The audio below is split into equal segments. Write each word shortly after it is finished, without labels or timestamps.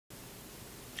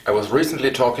I was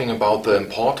recently talking about the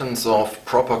importance of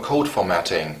proper code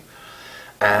formatting,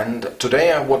 and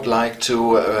today I would like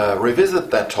to revisit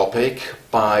that topic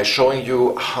by showing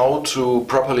you how to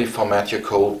properly format your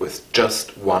code with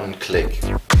just one click.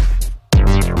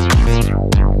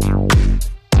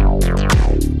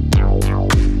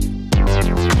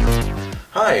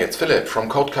 Hi, it's Philip from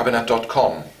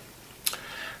codekabinett.com.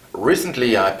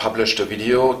 Recently I published a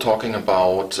video talking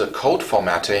about code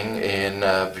formatting in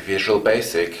Visual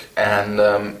Basic and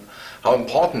how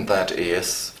important that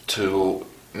is to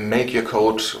make your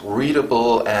code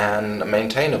readable and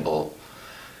maintainable.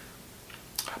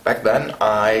 Back then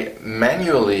I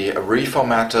manually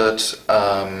reformatted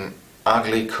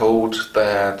ugly code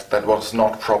that was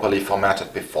not properly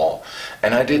formatted before,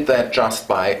 and I did that just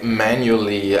by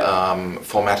manually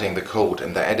formatting the code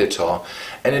in the editor,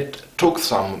 and it took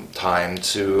some time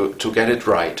to get it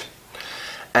right.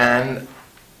 And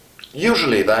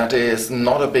usually that is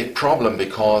not a big problem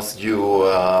because you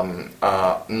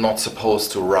are not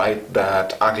supposed to write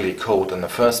that ugly code in the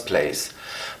first place,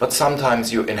 but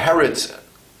sometimes you inherit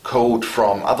code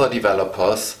from other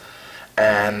developers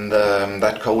and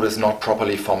that code is not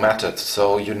properly formatted,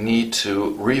 so you need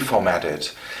to reformat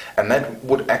it. And that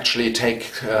would actually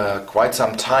take quite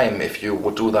some time if you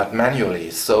would do that manually.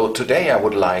 So today I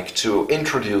would like to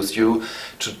introduce you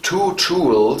to two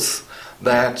tools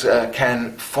that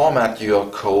can format your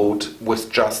code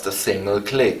with just a single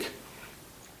click.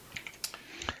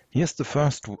 Here's the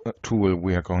first tool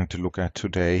we are going to look at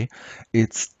today.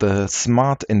 It's the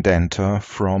Smart Inventor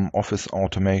from Office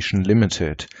Automation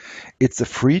Limited. It's a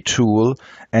free tool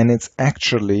and it's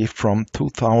actually from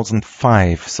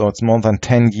 2005, so it's more than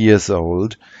 10 years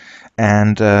old.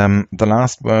 And the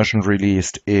last version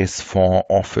released is for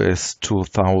Office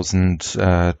 2000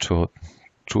 to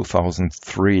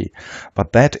 2003,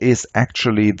 but that is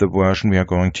actually the version we are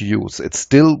going to use. It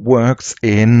still works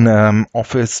in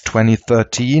Office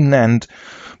 2013 and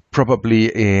probably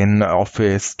in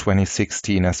Office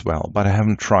 2016 as well, but I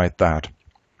haven't tried that.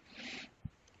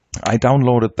 I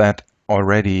downloaded that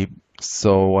already,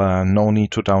 so no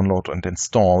need to download and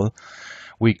install.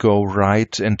 We go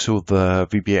right into the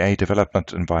VBA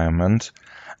development environment,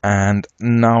 and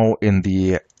now in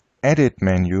the Edit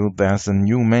menu, there's a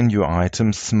new menu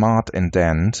item, Smart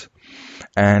Indent,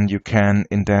 and you can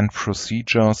indent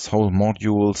procedures, whole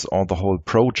modules, or the whole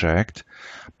project.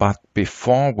 But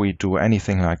before we do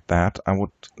anything like that, I would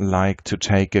like to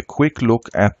take a quick look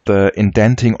at the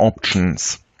Indenting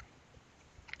Options.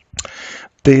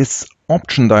 This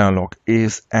option dialog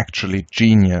is actually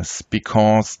genius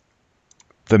because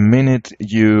the minute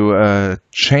you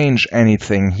change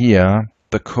anything here,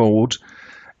 the code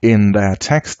in the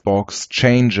text box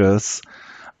changes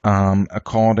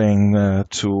according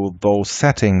to those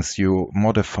settings you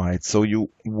modified. So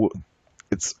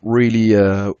it's really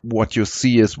what you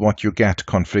see is what you get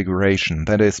configuration.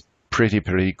 That is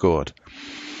pretty good.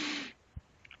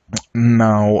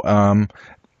 Now,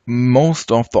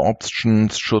 most of the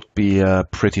options should be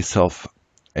pretty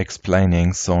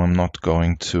self-explaining, so I'm not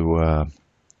going to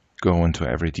go into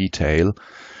every detail.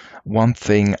 One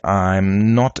thing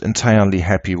I'm not entirely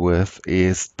happy with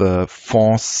is the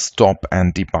force, stop,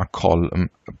 and debug column,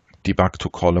 debug to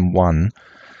column 1.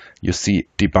 You see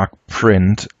debug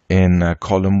print in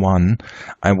column 1.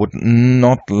 I would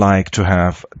not like to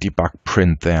have debug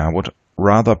print there. I would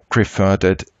rather prefer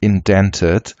it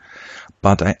indented,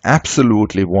 but I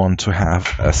absolutely want to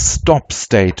have a stop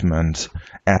statement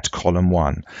at column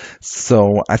 1.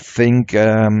 So I think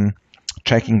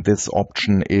checking this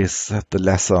option is the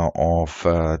lesser of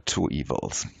two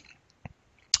evils.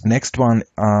 Next one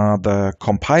are the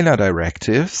compiler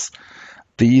directives.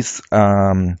 These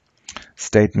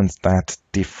statements that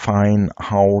define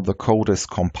how the code is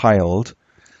compiled,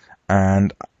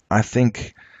 and I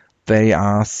think they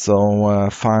are so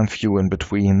far and few in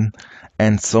between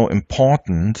and so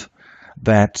important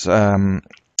that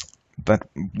that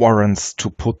warrants to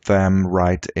put them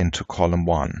right into column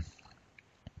 1.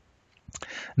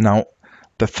 Now,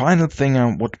 the final thing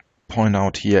I would point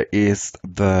out here is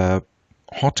the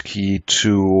hotkey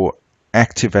to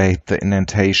activate the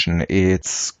indentation.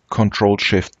 It's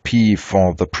Ctrl-Shift-P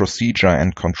for the procedure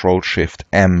and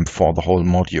Ctrl-Shift-M for the whole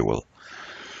module.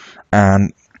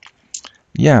 And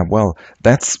yeah, well,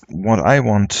 that's what I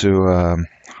want to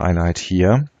highlight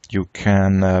here. You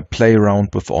can play around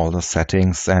with all the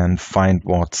settings and find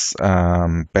what's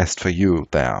best for you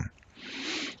there.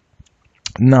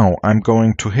 Now I'm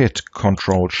going to hit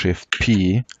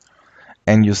Ctrl-Shift-P,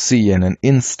 and you see in an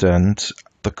instant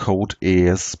the code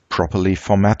is properly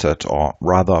formatted, or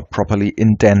rather properly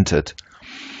indented.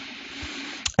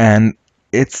 And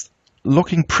it's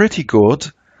looking pretty good,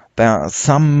 There are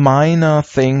some minor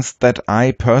things that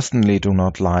I personally do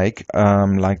not like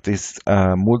this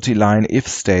multi-line if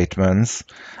statements.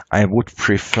 I would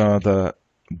prefer the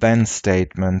then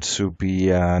statement to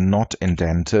be not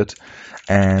indented,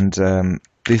 and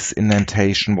this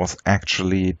indentation was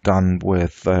actually done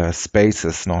with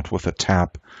spaces, not with a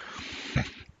tab.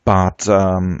 But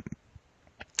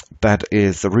that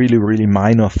is a really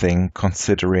minor thing,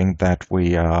 considering that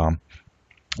we are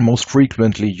most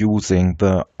frequently using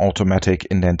the automatic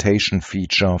indentation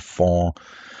feature for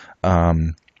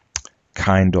kind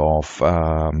of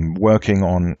working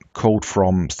on code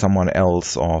from someone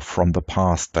else or from the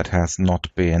past that has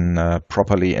not been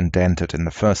properly indented in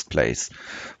the first place.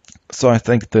 So I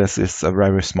think this is a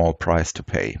very small price to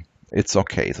pay. It's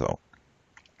okay though.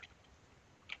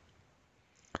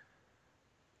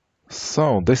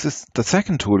 So this is the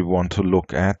second tool we want to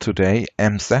look at today,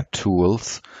 MZ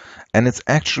tools. And it's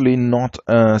actually not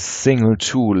a single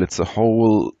tool, it's a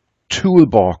whole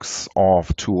toolbox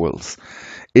of tools.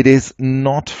 It is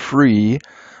not free,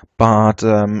 but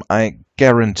I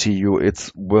guarantee you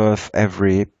it's worth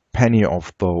every penny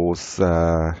of those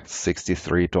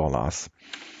 $63.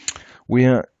 We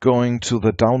are going to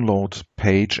the download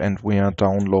page and we are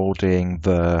downloading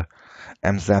the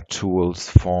MZ tools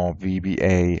for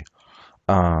VBA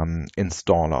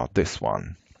installer, this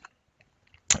one.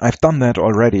 I've done that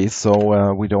already,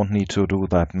 so we don't need to do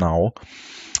that now.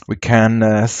 We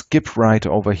can skip right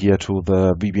over here to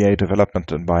the VBA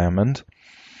development environment.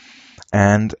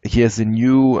 And here's a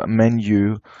new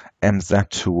menu, MZ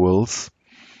tools.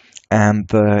 And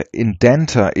the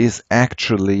indenter is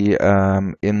actually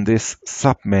in this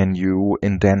submenu,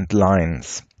 indent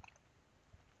lines.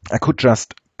 I could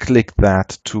just click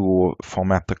that to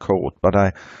format the code, but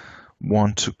I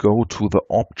want to go to the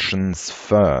options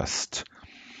first.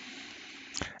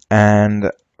 And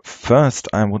first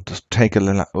I would take a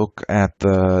look at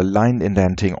the line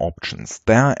indenting options.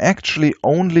 There are actually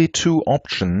only two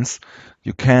options.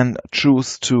 You can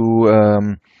choose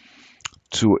to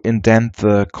indent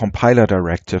the compiler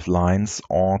directive lines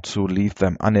or to leave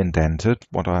them unindented,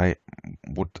 what I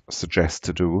would suggest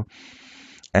to do.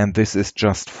 And this is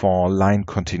just for line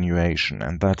continuation,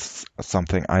 and that's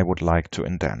something I would like to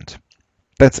indent.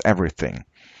 That's everything.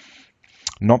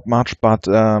 Not much, but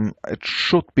it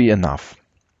should be enough.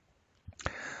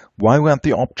 While we're at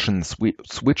the options, we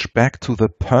switch back to the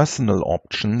personal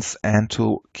options and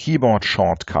to keyboard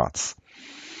shortcuts.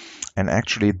 And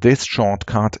actually this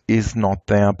shortcut is not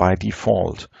there by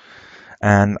default.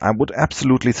 And I would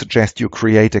absolutely suggest you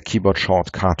create a keyboard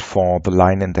shortcut for the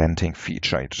line indenting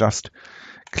feature. You just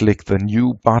click the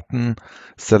new button,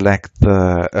 select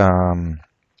the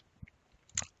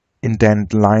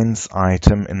indent lines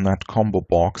item in that combo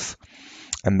box,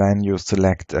 and then you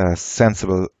select a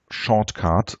sensible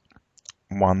shortcut.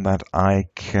 One that I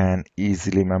can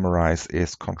easily memorize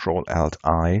is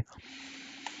Ctrl-Alt-I,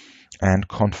 and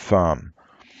confirm.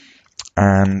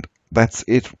 And that's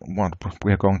it, what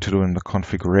we are going to do in the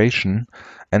configuration.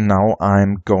 And now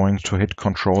I'm going to hit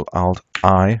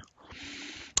Ctrl-Alt-I,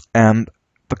 and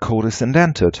the code is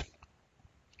indented.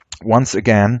 Once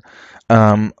again,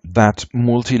 that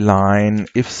multi-line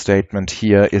if statement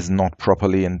here is not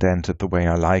properly indented the way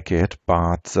I like it,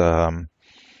 but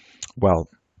well,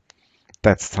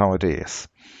 that's how it is.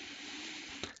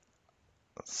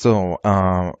 So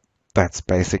that's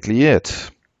basically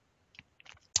it.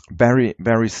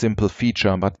 Very simple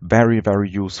feature, but very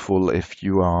useful if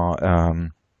you are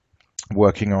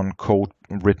working on code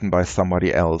written by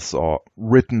somebody else or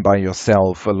written by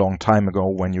yourself a long time ago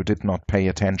when you did not pay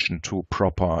attention to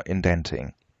proper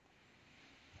indenting.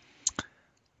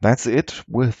 That's it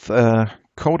with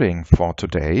coding for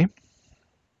today.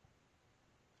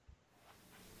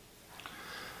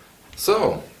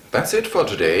 So, that's it for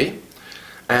today.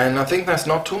 And I think there's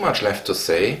not too much left to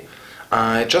say.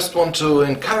 I just want to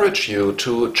encourage you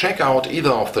to check out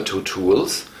either of the two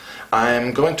tools.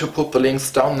 I'm going to put the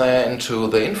links down there into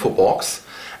the info box.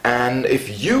 And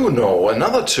if you know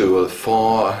another tool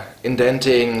for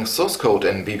indenting source code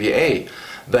in VBA,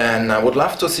 then I would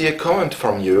love to see a comment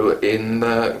from you in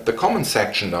the comment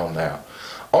section down there.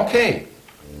 Okay.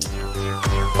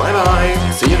 Bye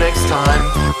bye. See you next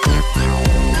time.